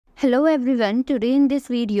Hello everyone, today in this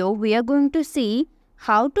video we are going to see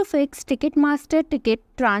how to fix Ticketmaster ticket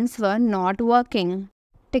transfer not working.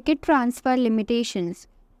 Ticket transfer limitations.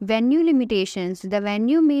 Venue limitations. The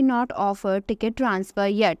venue may not offer ticket transfer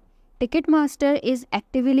yet. Ticketmaster is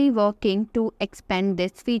actively working to expand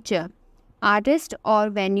this feature. Artist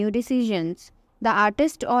or venue decisions. The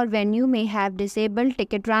artist or venue may have disabled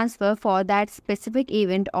ticket transfer for that specific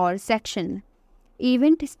event or section.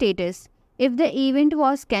 Event status. If the event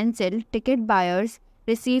was cancelled, ticket buyers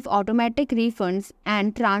receive automatic refunds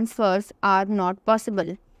and transfers are not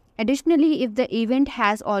possible. Additionally, if the event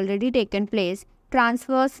has already taken place,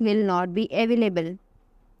 transfers will not be available.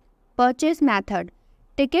 Purchase method.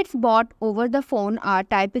 Tickets bought over the phone are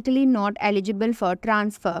typically not eligible for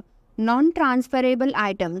transfer. Non-transferable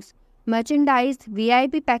items. Merchandise,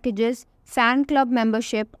 VIP packages, fan club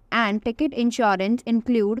membership, and ticket insurance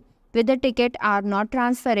included with the ticket are not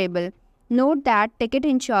transferable. Note that ticket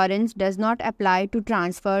insurance does not apply to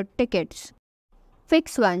transferred tickets.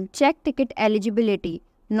 Fix 1. Check ticket eligibility.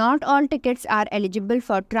 Not all tickets are eligible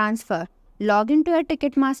for transfer. Log into a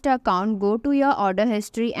Ticketmaster account, go to your order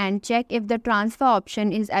history and check if the transfer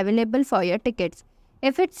option is available for your tickets.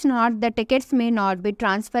 If it's not, the tickets may not be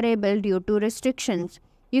transferable due to restrictions.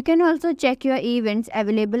 You can also check your event's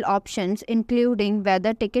available options, including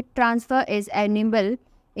whether ticket transfer is enabled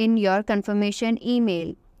in your confirmation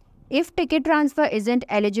email. If ticket transfer isn't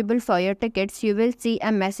eligible for your tickets, you will see a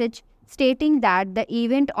message stating that the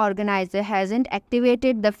event organizer hasn't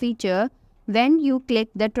activated the feature when you click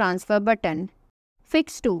the transfer button.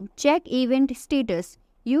 Fix 2. Check event status.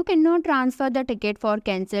 You cannot transfer the ticket for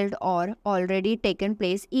cancelled or already taken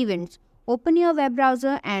place events. Open your web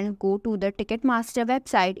browser and go to the Ticketmaster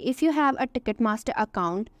website. If you have a Ticketmaster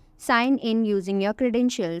account, sign in using your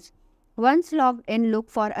credentials. Once logged in, look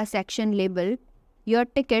for a section labeled Your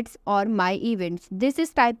Tickets or My Events. This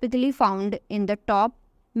is typically found in the top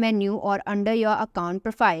menu or under your account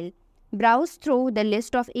profile. Browse through the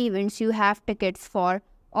list of events you have tickets for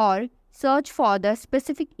or search for the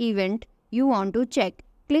specific event you want to check.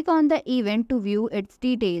 Click on the event to view its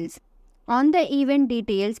details. On the event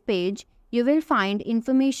details page, you will find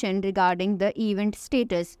information regarding the event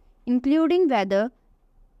status, including whether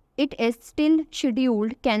it is still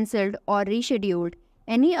scheduled, cancelled, or rescheduled.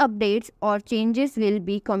 Any updates or changes will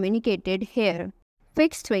be communicated here.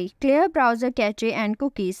 Fix 3. Clear browser cache and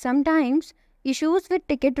cookies. Sometimes, issues with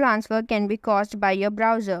ticket transfer can be caused by your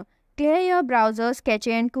browser. Clear your browser's cache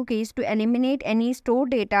and cookies to eliminate any stored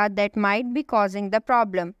data that might be causing the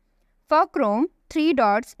problem. For Chrome, 3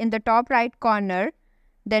 dots in the top right corner,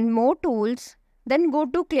 then More Tools, then go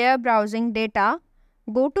to Clear Browsing Data,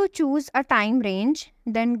 go to Choose a Time Range,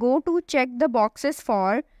 then go to check the boxes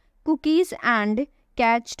for cookies and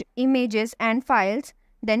cached images and files,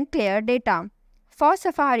 then clear data. For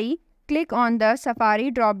Safari, click on the Safari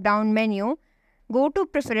drop-down menu, go to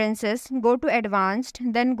Preferences, go to Advanced,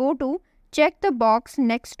 then go to check the box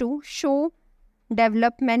next to Show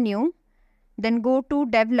Develop menu, then go to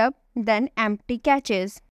Develop, then Empty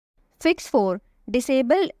Caches. Fix 4.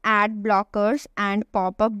 Disable ad blockers and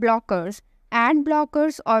pop-up blockers. Ad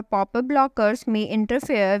blockers or pop-up blockers may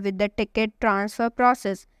interfere with the ticket transfer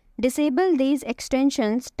process. Disable these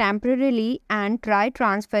extensions temporarily and try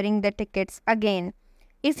transferring the tickets again.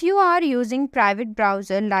 If you are using private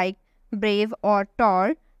browser like Brave or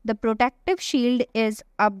Tor, the protective shield is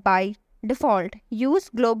up by default. Use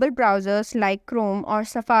global browsers like Chrome or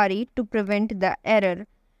Safari to prevent the error.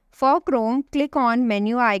 For Chrome, click on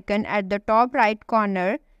menu icon at the top right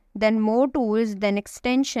corner, then More Tools, then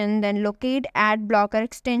Extension, then locate Ad Blocker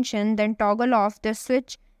extension, then toggle off the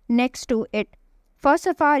switch next to it. For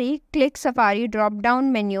Safari, click Safari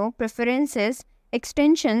drop-down menu, Preferences,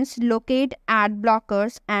 Extensions, locate Ad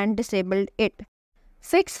Blockers and disable it.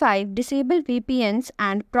 Fix 5. Disable VPNs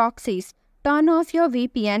and proxies. Turn off your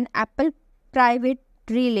VPN, Apple Private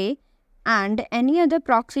Relay, and any other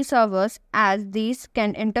proxy servers as these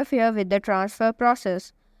can interfere with the transfer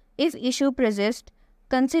process. If issue persists,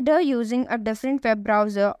 consider using a different web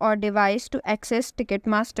browser or device to access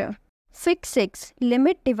Ticketmaster. Fix 6.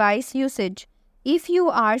 Limit device usage. If you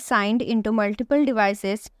are signed into multiple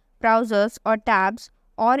devices, browsers or tabs,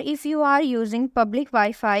 or if you are using public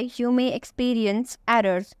Wi-Fi, you may experience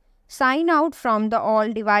errors. Sign out from the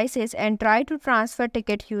all devices and try to transfer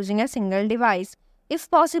ticket using a single device. If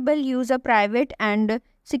possible, use a private and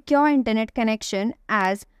secure internet connection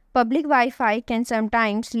as public Wi-Fi can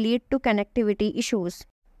sometimes lead to connectivity issues.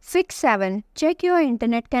 Fix 7. Check your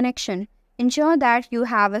internet connection. Ensure that you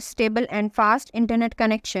have a stable and fast internet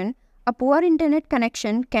connection. A poor internet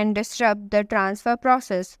connection can disrupt the transfer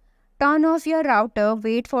process. Turn off your router,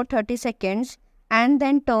 wait for 30 seconds, and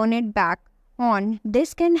then turn it back on.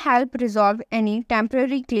 This can help resolve any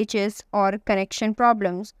temporary glitches or connection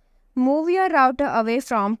problems. Move your router away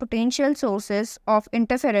from potential sources of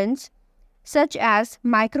interference such as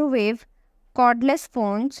microwave, cordless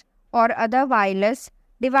phones, or other wireless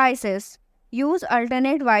devices. Use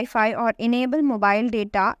alternate Wi-Fi or enable mobile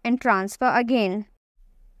data and transfer again.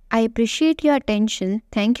 I appreciate your attention.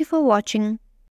 Thank you for watching.